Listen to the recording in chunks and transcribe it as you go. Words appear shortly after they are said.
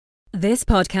This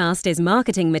podcast is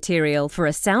marketing material for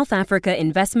a South Africa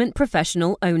investment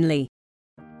professional only.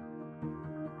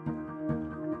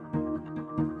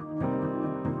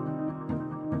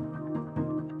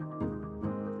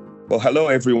 Well, hello,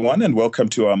 everyone, and welcome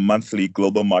to our monthly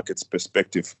Global Markets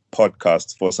Perspective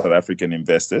podcast for South African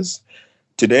investors.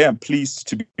 Today, I'm pleased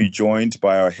to be joined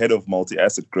by our Head of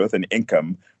Multi-Asset Growth and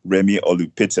Income, Remi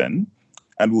Olu-Pitan,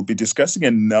 and we'll be discussing a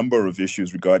number of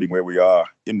issues regarding where we are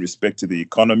in respect to the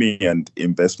economy and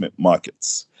investment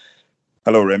markets.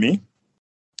 Hello, Remi.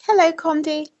 Hello,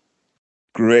 Kondi.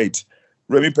 Great.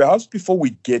 Remi, perhaps before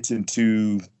we get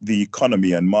into the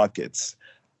economy and markets,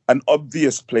 an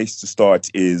obvious place to start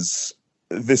is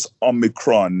this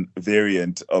Omicron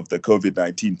variant of the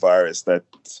COVID-19 virus that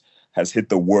has hit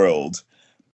the world.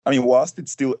 I mean, whilst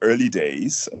it's still early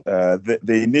days,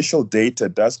 the initial data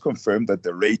does confirm that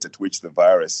the rate at which the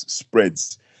virus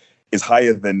spreads is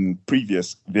higher than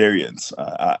previous variants.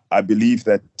 I believe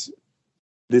that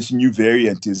this new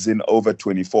variant is in over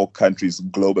 24 countries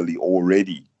globally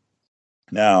already.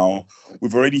 Now,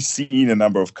 we've already seen a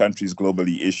number of countries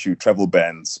globally issue travel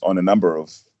bans on a number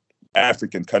of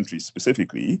African countries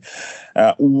specifically.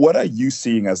 What are you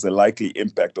seeing as the likely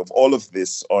impact of all of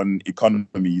this on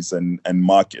economies and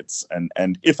markets?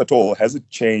 And if at all, has it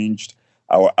changed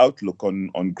our outlook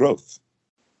on growth?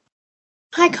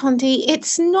 Hi, Kondi.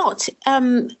 It's not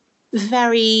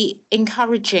very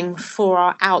encouraging for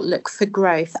our outlook for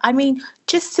growth. I mean,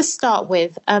 just to start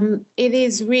with, it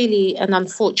is really an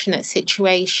unfortunate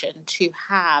situation to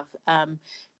have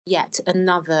yet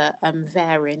another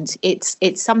variant.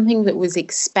 It's something that was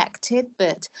expected,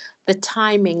 but the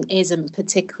timing isn't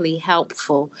particularly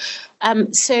helpful.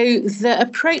 So the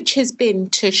approach has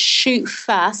been to shoot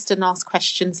first and ask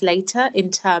questions later in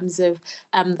terms of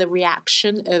the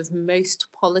reaction of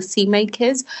most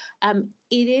policymakers.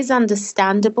 It is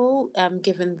understandable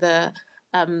given the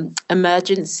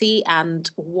emergency and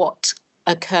what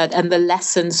occurred and the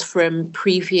lessons from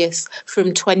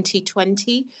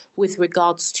 2020 with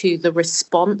regards to the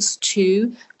response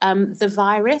to the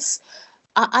virus.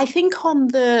 I think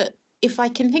if I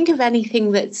can think of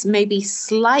anything that's maybe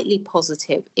slightly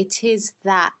positive, it is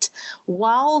that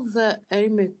while the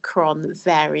Omicron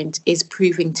variant is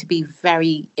proving to be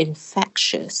very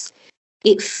infectious,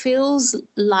 it feels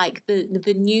like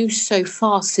the news so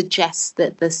far suggests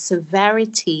that the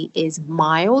severity is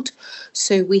mild.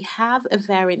 So we have a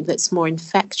variant that's more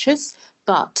infectious,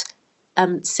 but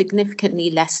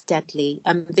significantly less deadly.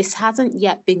 This hasn't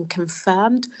yet been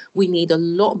confirmed. We need a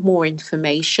lot more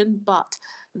information, but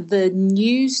the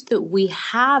news that we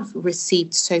have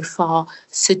received so far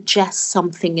suggests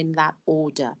something in that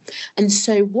order. And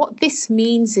so what this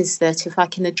means is that if I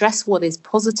can address what is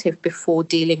positive before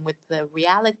dealing with the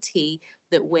reality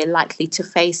that we're likely to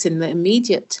face in the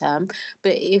immediate term,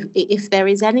 but if there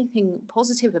is anything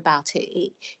positive about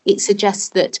it, it suggests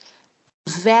that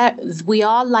we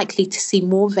are likely to see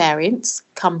more variants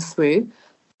come through,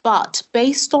 but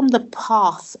based on the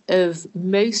path of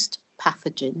most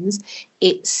pathogens,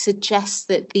 it suggests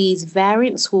that these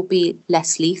variants will be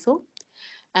less lethal.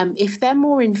 If they're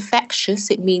more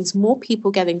infectious, it means more people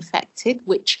get infected,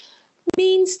 which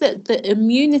means that the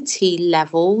immunity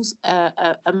levels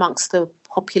amongst the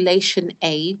population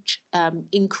age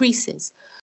increases.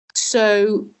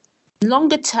 So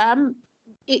longer term,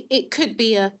 it could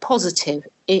be a positive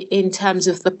in terms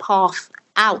of the path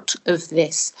out of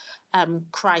this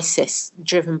crisis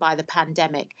driven by the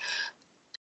pandemic.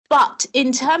 But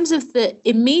in terms of the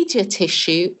immediate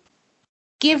issue,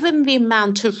 given the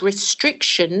amount of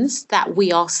restrictions that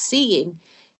we are seeing,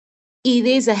 it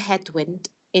is a headwind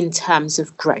in terms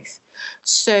of growth.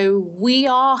 So we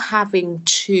are having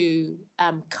to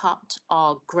cut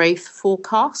our growth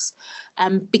forecasts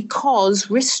because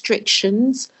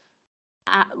restrictions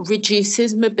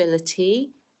reduces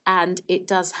mobility, and it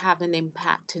does have an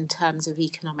impact in terms of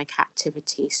economic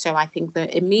activity. So I think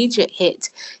the immediate hit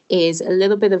is a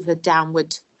little bit of a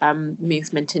downward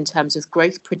movement in terms of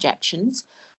growth projections.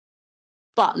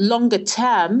 But longer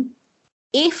term,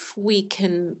 if we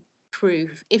can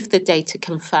prove, if the data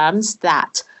confirms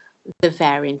that the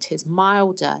variant is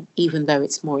milder, even though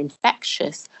it's more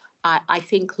infectious, I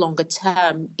think longer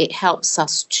term, it helps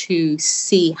us to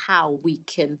see how we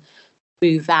can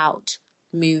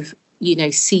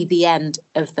see the end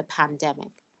of the pandemic.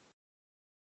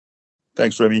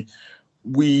 Thanks, Remi.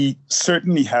 We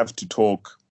certainly have to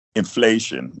talk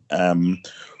inflation.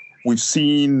 We've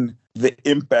seen the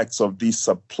impacts of these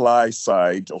supply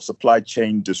side or supply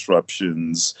chain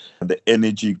disruptions, the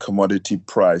energy commodity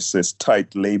prices,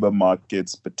 tight labor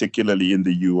markets, particularly in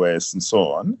the US and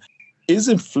so on. Is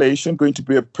inflation going to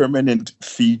be a permanent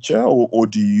feature, or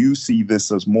do you see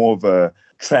this as more of a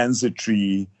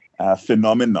transitory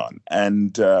phenomenon?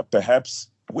 And perhaps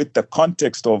with the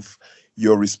context of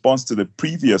your response to the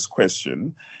previous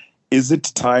question, is it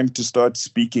time to start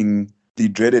speaking the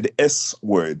dreaded S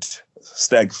word,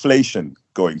 stagflation,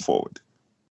 going forward?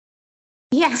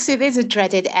 Yes, it is a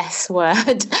dreaded S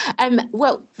word.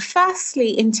 Well, firstly,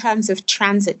 in terms of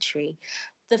transitory,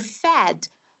 the Fed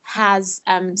has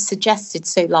suggested,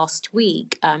 so last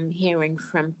week, hearing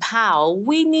from Powell,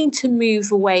 we need to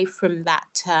move away from that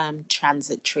term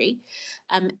transitory.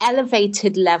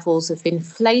 Elevated levels of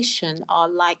inflation are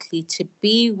likely to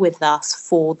be with us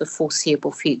for the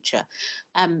foreseeable future.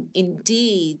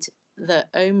 Indeed, the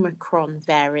Omicron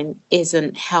variant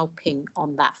isn't helping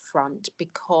on that front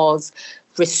because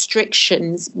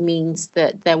restrictions means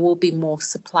that there will be more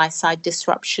supply side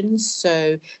disruptions.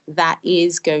 So that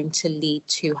is going to lead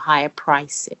to higher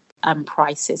prices,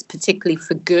 particularly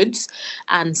for goods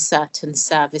and certain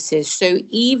services. So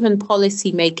even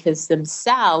policymakers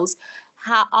themselves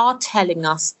are telling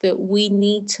us that we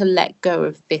need to let go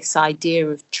of this idea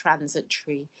of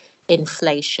transitory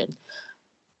inflation.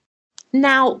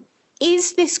 Now,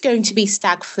 is this going to be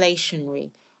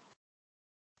stagflationary?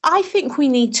 I think we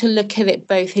need to look at it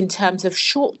both in terms of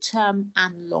short term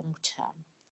and long term.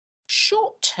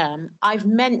 Short term, I've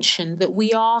mentioned that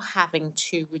we are having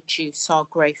to reduce our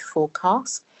growth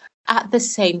forecast. At the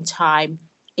same time,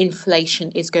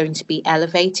 inflation is going to be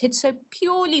elevated. So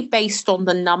purely based on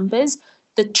the numbers,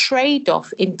 the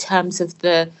trade-off in terms of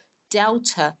the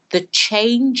delta, the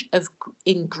change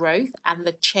in growth and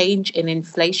the change in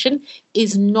inflation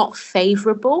is not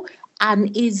favorable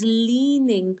and is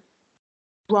leaning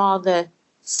rather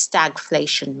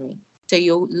stagflationary. So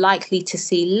you're likely to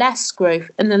see less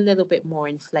growth and a little bit more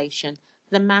inflation.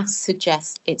 The maths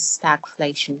suggests it's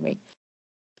stagflationary.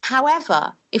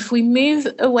 However, if we move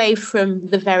away from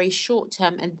the very short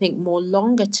term and think more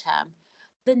longer term,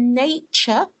 the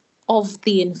nature of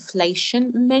the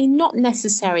inflation may not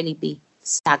necessarily be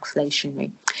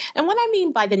stagflationary. And what I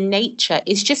mean by the nature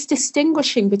is just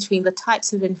distinguishing between the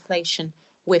types of inflation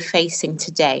we're facing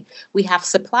today. We have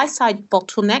supply side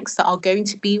bottlenecks that are going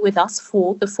to be with us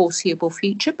for the foreseeable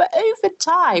future, but over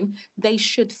time, they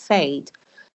should fade.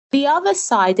 The other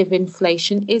side of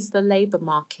inflation is the labor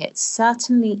market.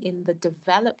 Certainly in the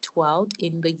developed world,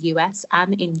 in the US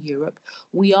and in Europe,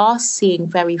 we are seeing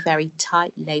very, very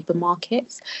tight labor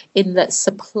markets in that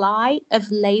supply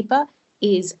of labor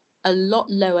is a lot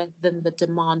lower than the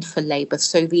demand for labor.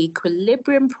 So the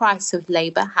equilibrium price of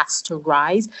labor has to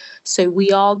rise. So we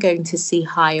are going to see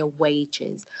higher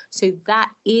wages. So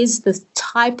that is the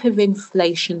type of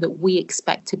inflation that we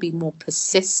expect to be more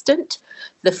persistent.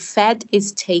 The Fed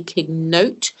is taking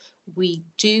note. We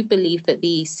do believe that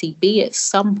the ECB at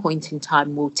some point in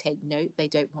time will take note. They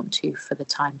don't want to for the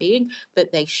time being,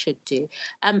 but they should do.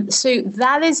 So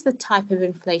that is the type of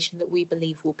inflation that we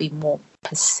believe will be more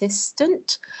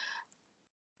persistent.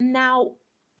 Now,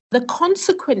 the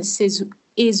consequences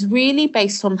is really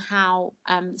based on how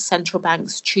central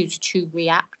banks choose to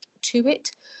react to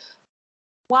it.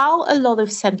 While a lot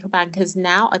of central bankers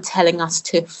now are telling us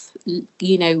to,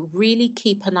 really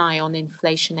keep an eye on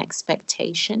inflation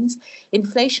expectations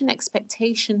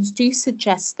do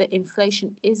suggest that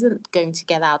inflation isn't going to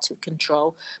get out of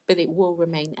control, but it will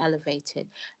remain elevated.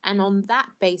 And on that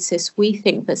basis, we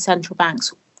think that central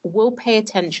banks will pay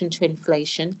attention to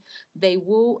inflation. They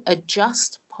will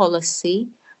adjust policy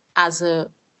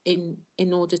in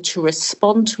order to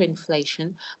respond to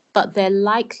inflation, but they're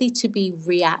likely to be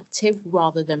reactive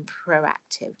rather than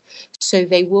proactive. So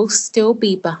they will still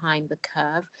be behind the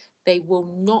curve. They will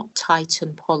not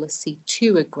tighten policy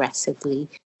too aggressively.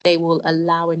 They will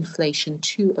allow inflation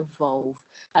to evolve.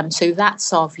 So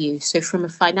that's our view. So from a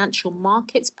financial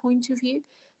markets point of view,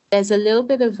 there's a little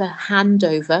bit of a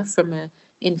handover from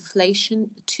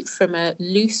from a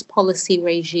loose policy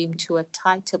regime to a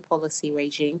tighter policy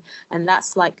regime, and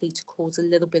that's likely to cause a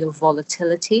little bit of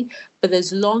volatility. But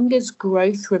as long as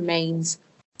growth remains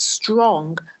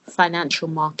strong, financial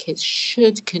markets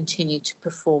should continue to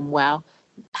perform well.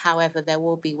 However, there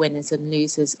will be winners and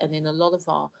losers, and in a lot of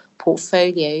our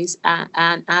portfolios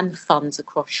and funds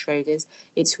across Schroders,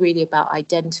 it's really about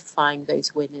identifying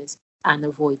those winners and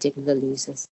avoiding the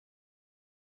losers.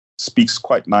 Speaks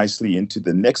quite nicely into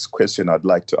the next question I'd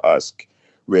like to ask,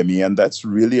 Remi, and that's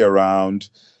really around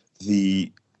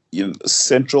the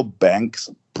central bank's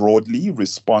broadly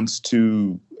response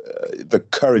to the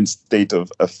current state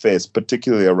of affairs,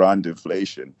 particularly around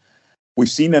inflation. We've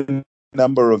seen a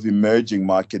number of emerging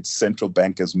market central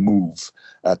bankers move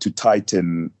to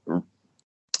tighten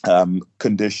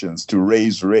conditions to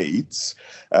raise rates,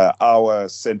 our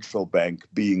central bank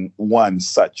being one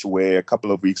such, where a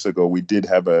couple of weeks ago we did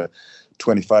have a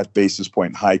 25 basis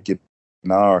point hike in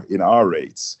our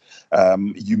rates.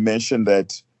 You mentioned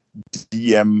that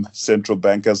DM central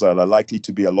bankers are likely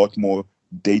to be a lot more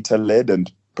data-led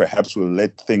and perhaps will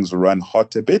let things run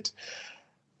hot a bit.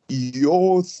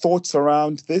 Your thoughts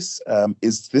around this?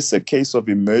 Is this a case of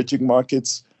emerging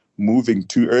markets moving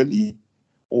too early,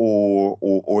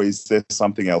 or is there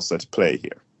something else at play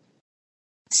here?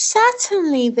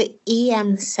 Certainly, the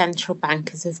EM central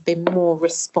bankers have been more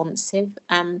responsive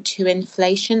to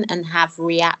inflation and have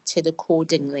reacted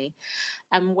accordingly.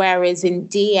 Whereas in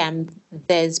DM,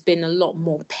 there's been a lot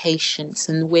more patience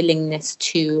and willingness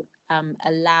to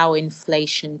allow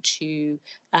inflation to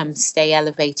stay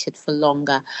elevated for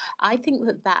longer. I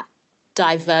think that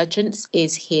divergence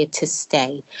is here to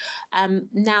stay.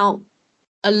 Now,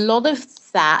 a lot of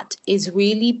that is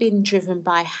really been driven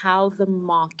by how the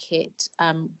market,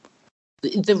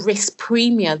 the risk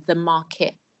premium the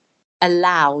market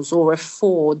allows or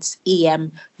affords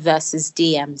EM versus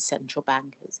DM central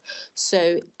bankers.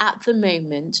 So at the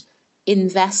moment,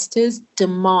 investors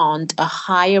demand a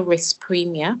higher risk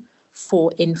premium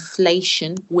for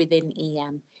inflation within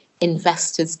EM.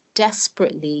 Investors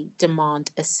desperately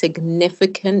demand a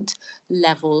significant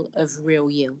level of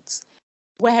real yields.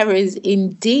 Whereas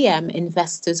in DM,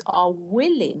 investors are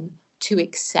willing to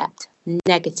accept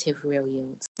negative real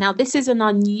yields. Now, this is an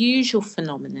unusual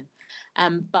phenomenon,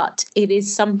 but it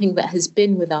is something that has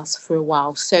been with us for a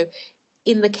while. So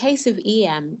in the case of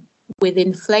EM, with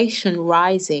inflation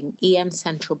rising, EM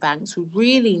central banks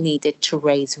really needed to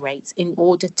raise rates in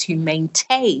order to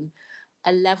maintain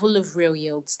a level of real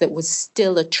yields that was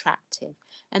still attractive.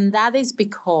 And that is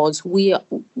because we are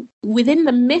within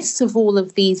the midst of all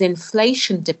of these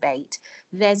inflation debate,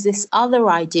 there's this other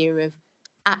idea of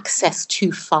access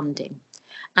to funding.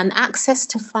 And access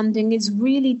to funding is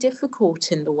really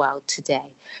difficult in the world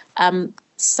today.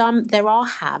 There are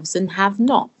haves and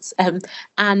have-nots.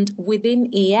 And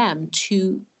within EM,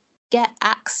 to get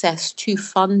access to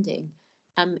funding,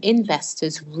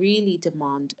 investors really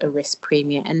demand a risk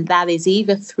premium, and that is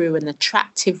either through an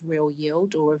attractive real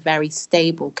yield or a very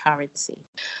stable currency.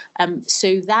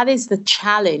 So that is the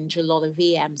challenge a lot of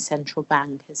EM central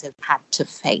bankers have had to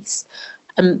face.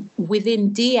 Within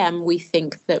DM, we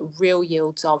think that real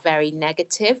yields are very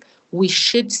negative. We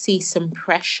should see some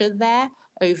pressure there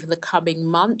over the coming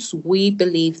months. We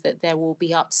believe that there will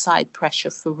be upside pressure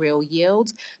for real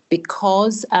yields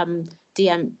because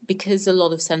because a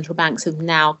lot of central banks have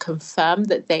now confirmed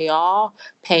that they are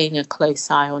paying a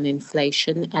close eye on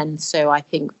inflation. And so I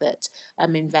think that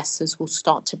investors will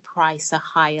start to price a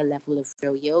higher level of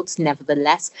real yields.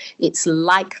 Nevertheless, it's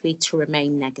likely to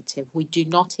remain negative. We do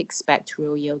not expect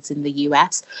real yields in the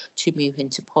US to move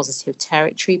into positive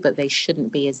territory, but they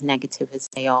shouldn't be as negative as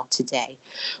they are today.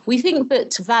 We think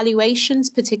that valuations,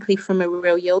 particularly from a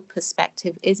real yield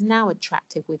perspective, is now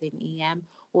attractive within EM.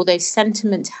 Although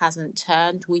sentiment hasn't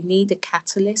turned, we need a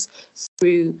catalyst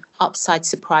through upside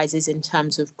surprises in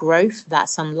terms of growth.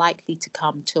 That's unlikely to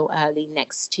come till early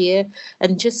next year.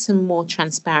 And just some more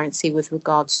transparency with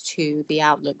regards to the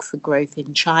outlook for growth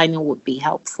in China would be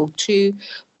helpful too.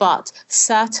 But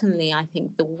certainly, I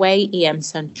think the way EM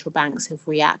central banks have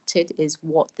reacted is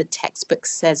what the textbook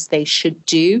says they should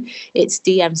do. It's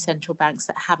DM central banks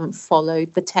that haven't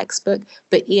followed the textbook,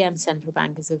 but EM central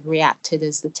bankers have reacted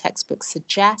as the textbook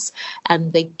suggests.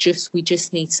 And we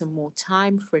just need some more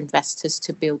time for investors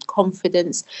to build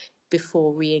confidence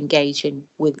before re-engaging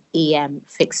with EM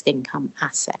fixed income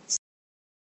assets.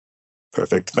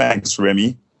 Perfect. Thanks,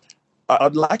 Remi.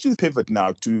 I'd like to pivot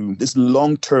now to this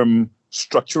long-term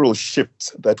structural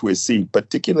shift that we're seeing,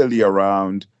 particularly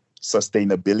around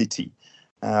sustainability.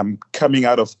 Coming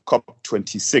out of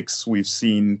COP26, we've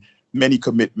seen many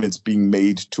commitments being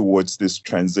made towards this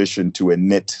transition to a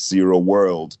net zero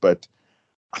world. But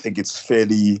I think it's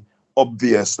fairly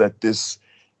obvious that this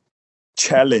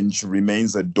challenge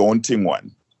remains a daunting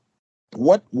one.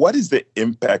 What is the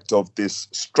impact of this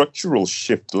structural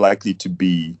shift likely to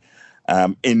be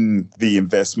in the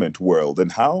investment world, and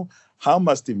how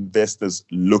must investors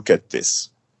look at this?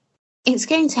 It's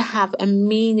going to have a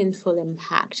meaningful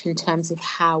impact in terms of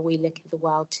how we look at the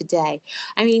world today.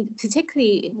 I mean,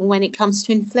 particularly when it comes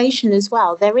to inflation as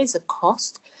well, there is a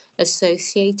cost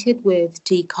associated with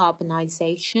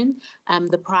decarbonisation.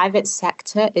 The private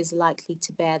sector is likely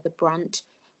to bear the brunt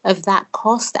of that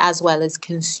cost, as well as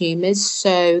consumers.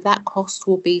 So that cost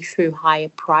will be through higher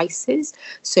prices.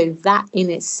 So that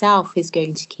in itself is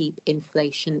going to keep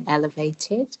inflation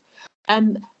elevated.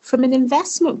 From an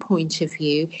investment point of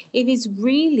view, it is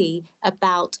really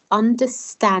about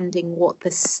understanding what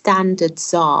the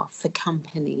standards are for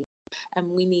companies.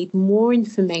 And we need more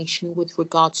information with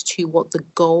regards to what the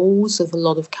goals of a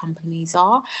lot of companies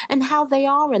are and how they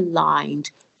are aligned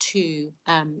to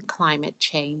climate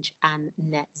change and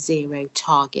net zero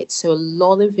targets. So a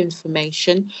lot of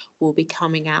information will be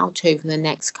coming out over the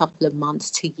next couple of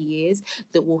months to years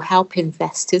that will help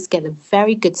investors get a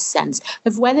very good sense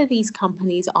of whether these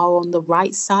companies are on the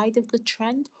right side of the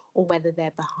trend or whether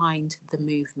they're behind the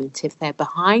movement. If they're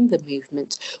behind the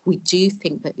movement, we do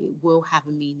think that it will have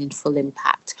a meaningful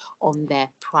impact on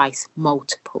their price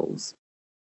multiples.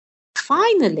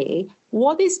 Finally,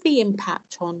 what is the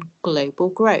impact on global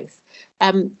growth?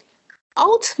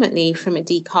 Ultimately, from a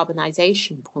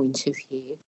decarbonisation point of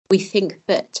view, we think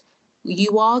that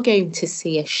you are going to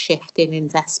see a shift in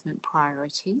investment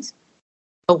priorities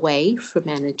away from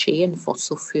energy and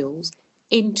fossil fuels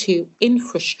into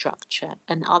infrastructure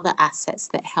and other assets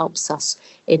that helps us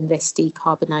in this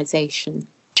decarbonisation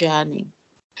journey.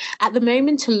 At the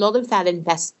moment, a lot of that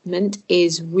investment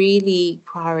is really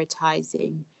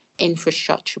prioritising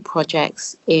infrastructure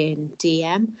projects in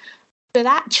DM. But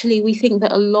actually, we think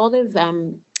that a lot of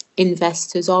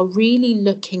investors are really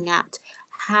looking at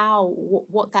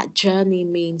what that journey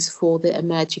means for the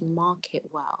emerging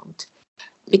market world.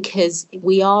 Because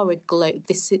we are a globe,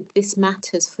 this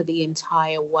matters for the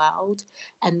entire world.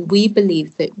 And we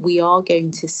believe that we are going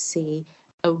to see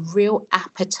a real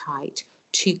appetite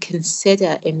to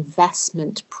consider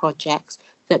investment projects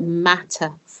that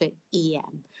matter for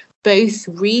EM. Both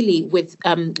really with,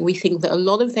 we think that a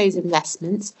lot of those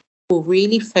investments will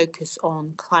really focus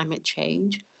on climate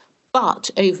change,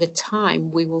 but over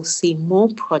time we will see more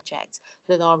projects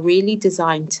that are really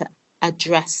designed to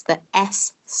address the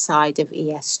S side of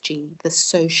ESG, the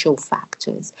social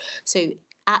factors. So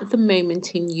at the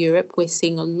moment in Europe, we're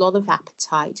seeing a lot of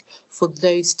appetite for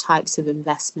those types of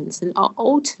investments. And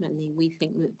ultimately, we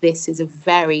think that this is a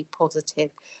very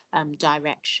positive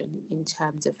direction in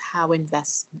terms of how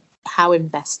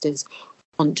investors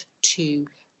want to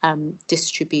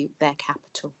distribute their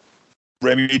capital.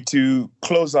 Remi, to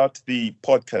close out the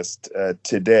podcast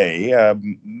today,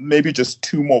 maybe just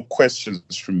two more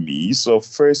questions from me. So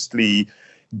firstly,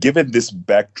 given this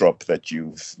backdrop that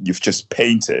you've just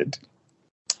painted,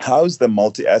 how's the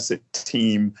multi-asset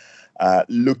team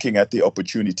looking at the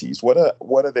opportunities? What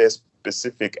are their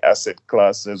specific asset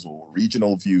classes or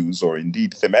regional views or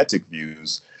indeed thematic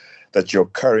views that you're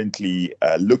currently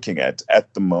looking at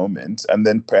the moment? And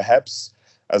then perhaps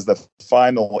as the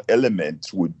final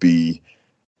element would be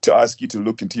to ask you to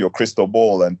look into your crystal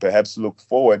ball and perhaps look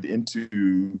forward into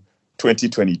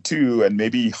 2022 and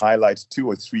maybe highlight 2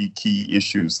 or 3 key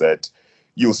issues that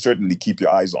you'll certainly keep your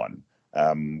eyes on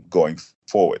going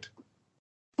forward.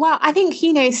 Well, I think,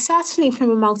 certainly from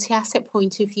a multi-asset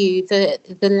point of view,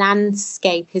 the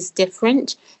landscape is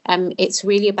different. It's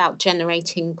really about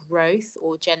generating growth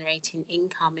or generating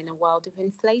income in a world of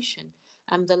inflation.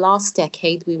 The last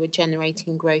decade, we were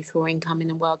generating growth or income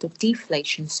in a world of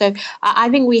deflation. So I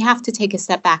think we have to take a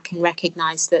step back and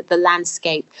recognise that the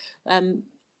landscape,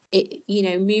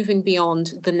 moving beyond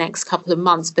the next couple of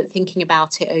months, but thinking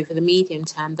about it over the medium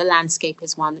term, the landscape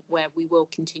is one where we will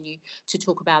continue to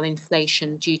talk about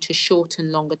inflation due to short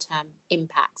and longer term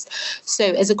impacts. So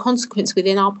as a consequence,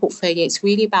 within our portfolio, it's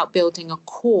really about building a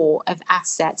core of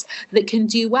assets that can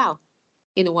do well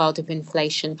in a world of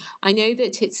inflation. I know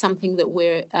that it's something that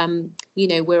we're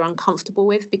uncomfortable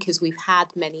with because we've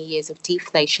had many years of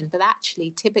deflation, but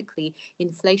actually, typically,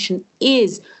 inflation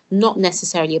is not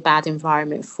necessarily a bad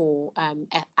environment for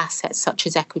assets such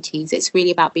as equities. It's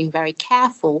really about being very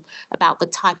careful about the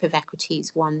type of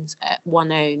equities one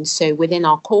owns. So within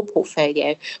our core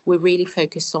portfolio, we're really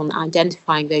focused on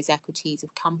identifying those equities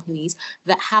of companies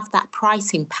that have that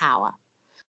pricing power.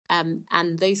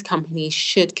 And those companies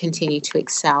should continue to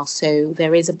excel. So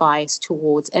there is a bias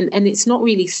towards, and it's not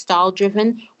really style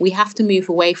driven. We have to move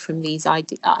away from these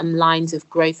lines of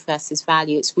growth versus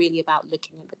value. It's really about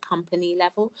looking at the company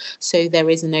level. So there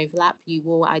is an overlap. You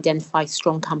will identify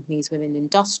strong companies within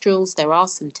industrials. There are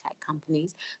some tech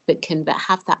companies that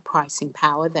have that pricing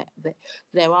power. That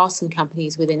there are some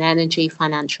companies within energy,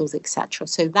 financials, etc.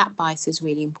 So that bias is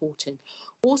really important.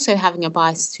 Also having a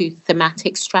bias to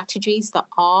thematic strategies that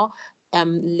are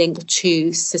linked to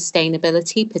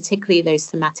sustainability, particularly those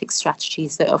thematic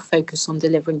strategies that are focused on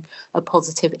delivering a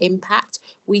positive impact.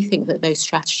 We think that those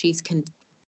strategies can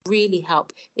really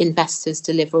help investors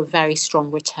deliver a very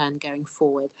strong return going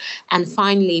forward. And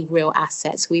finally, real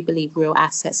assets. We believe real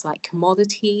assets like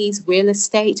commodities, real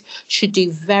estate should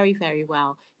do very, very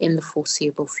well in the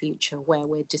foreseeable future where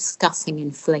we're discussing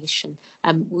inflation.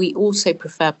 We also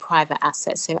prefer private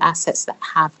assets, so assets that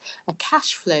have a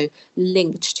cash flow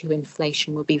linked to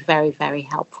inflation will be very, very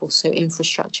helpful. So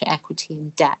infrastructure, equity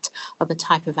and debt are the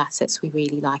type of assets we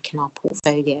really like in our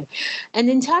portfolio. And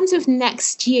in terms of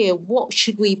next year, what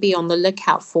should we be on the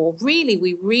lookout for?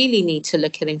 We really need to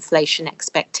look at inflation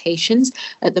expectations.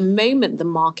 At the moment, the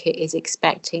market is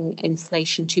expecting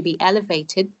inflation to be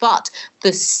elevated, but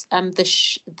the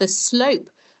slope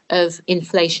of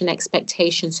inflation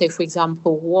expectations, so for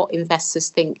example, what investors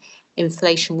think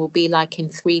inflation will be like in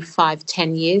 3, 5,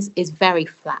 10 years is very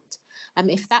flat.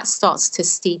 If that starts to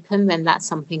steepen, then that's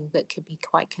something that could be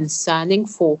quite concerning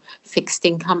for fixed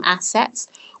income assets.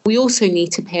 We also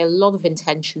need to pay a lot of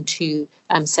attention to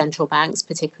central banks,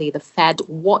 particularly the Fed.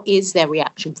 What is their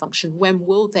reaction function? When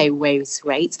will they raise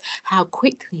rates? How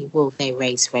quickly will they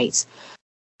raise rates?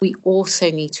 We also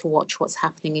need to watch what's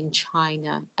happening in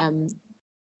China.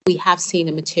 We have seen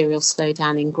a material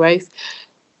slowdown in growth.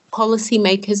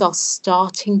 Policymakers are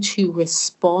starting to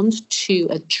respond to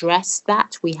address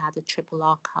that. We had a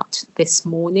RRR cut this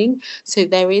morning. So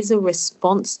there is a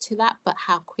response to that, but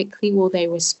how quickly will they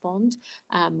respond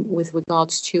with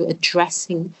regards to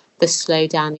addressing the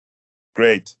slowdown?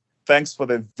 Great. Thanks for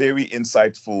the very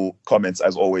insightful comments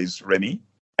as always, Remi.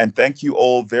 And thank you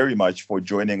all very much for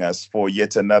joining us for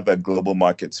yet another Global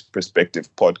Markets Perspective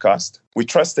podcast. We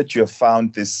trust that you have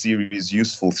found this series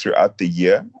useful throughout the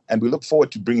year, and we look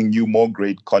forward to bringing you more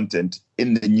great content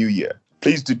in the new year.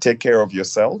 Please do take care of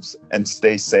yourselves and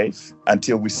stay safe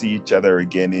until we see each other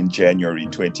again in January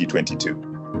 2022.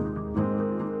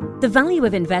 The value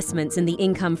of investments and the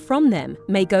income from them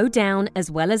may go down as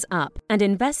well as up, and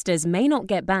investors may not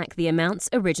get back the amounts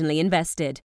originally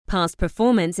invested. Past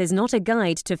performance is not a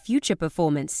guide to future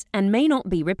performance and may not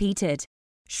be repeated.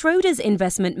 Schroders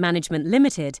Investment Management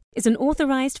Limited is an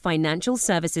authorized financial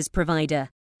services provider.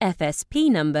 FSP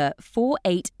number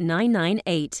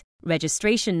 48998,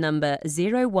 registration number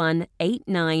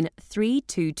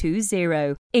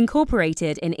 01893220,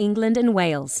 incorporated in England and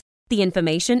Wales. The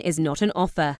information is not an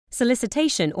offer,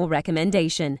 solicitation or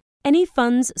recommendation. Any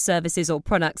funds, services or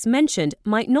products mentioned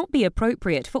might not be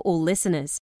appropriate for all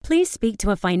listeners. Please speak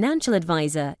to a financial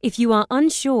advisor if you are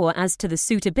unsure as to the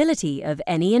suitability of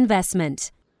any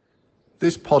investment.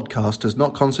 This podcast does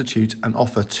not constitute an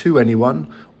offer to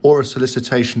anyone or a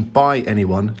solicitation by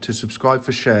anyone to subscribe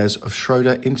for shares of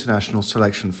Schroder International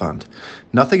Selection Fund.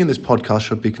 Nothing in this podcast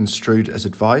should be construed as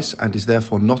advice and is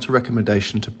therefore not a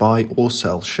recommendation to buy or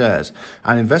sell shares.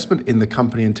 An investment in the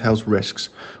company entails risks,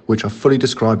 which are fully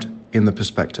described in the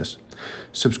prospectus.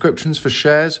 Subscriptions for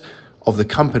shares of the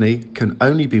company can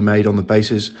only be made on the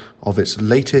basis of its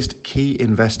latest key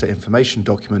investor information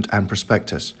document and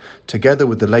prospectus, together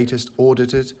with the latest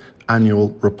audited annual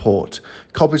report,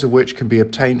 copies of which can be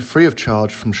obtained free of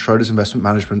charge from Schroders Investment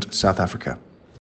Management, South Africa.